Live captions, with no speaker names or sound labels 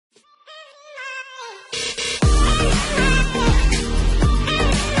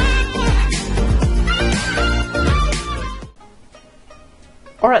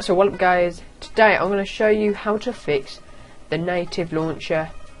Alright, so what up guys, today I'm going to show you how to fix the native launcher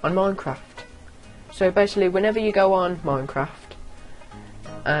on Minecraft. So basically whenever you go on Minecraft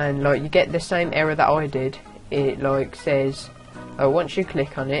and like you get the same error that I did, it like says, once you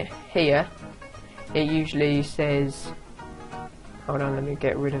click on it, here, it usually says, hold on, let me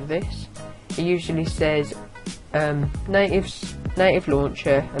get rid of this. It usually says native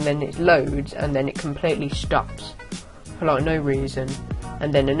launcher, and then it loads and then it completely stops for like no reason.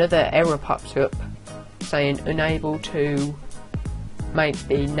 And then another error pops up saying unable to make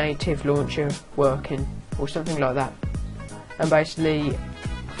the native launcher working or something like that. And basically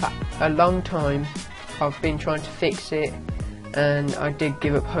for a long time I've been trying to fix it, and I did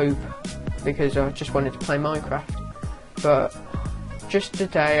give up hope because I just wanted to play Minecraft. But just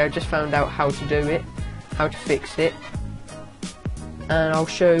today I just found out how to do it, how to fix it, and I'll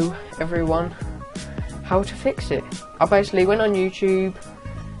show everyone how to fix it. I basically went on YouTube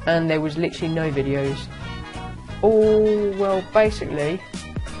and there was literally no videos. Well, basically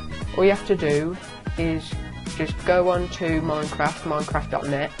all you have to do is just go on to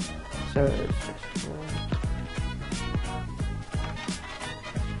minecraft.net. So it's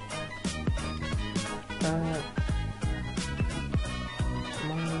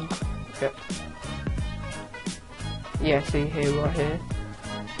just yeah, see here, right here,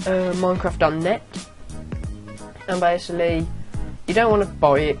 minecraft.net. And basically you don't want to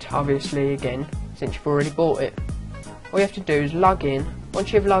buy it obviously again since you've already bought it. All you have to do is log in.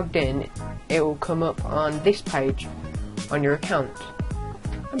 Once you've logged in, it will come up on this page on your account.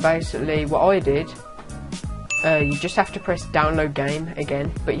 And basically what I did, you just have to press download game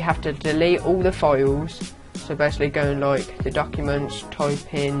again, but you have to delete all the files. So basically go in like the documents,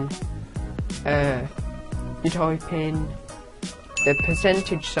 type in the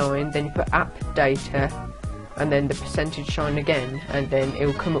percentage sign, then you put app data, and then the percentage sign again, and then it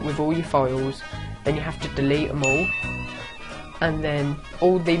will come up with all your files. Then you have to delete them all, and then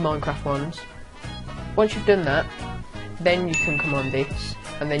all the Minecraft ones. Once you've done that, then you can come on this,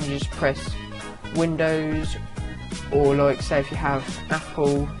 and then you just press Windows, or like say if you have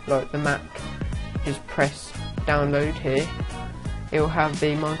Apple, like the Mac, just press download here. It will have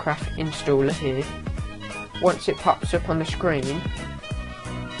the Minecraft installer here. Once it pops up on the screen,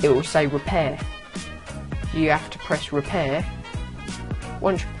 it will say repair. You have to press repair.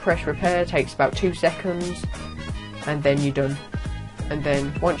 Once you press repair, it takes about 2 seconds, and then you're done. And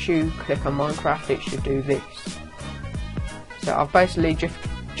then once you click on Minecraft, it should do this. So I've basically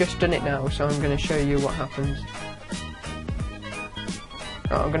just done it now, so I'm going to show you what happens.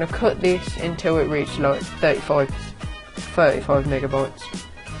 Right, I'm going to cut this until it reaches like 35 megabytes.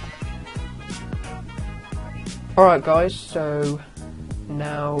 Alright guys, so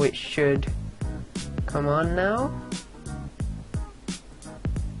now it should come on now.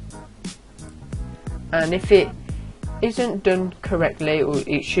 And if it isn't done correctly,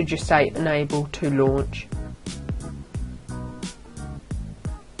 it should just say unable to launch.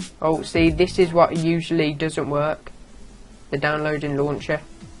 Oh, see, this is what usually doesn't work, the downloading launcher.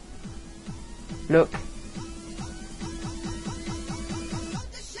 Look.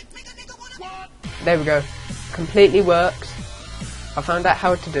 There we go. Completely works. I found out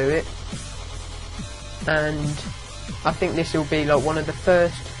how to do it, and I think this will be like one of the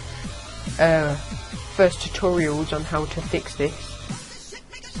first tutorials on how to fix this.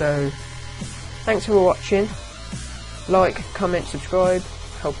 So thanks for watching. Like, comment, subscribe,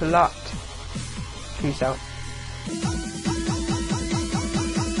 help a lot. Peace out.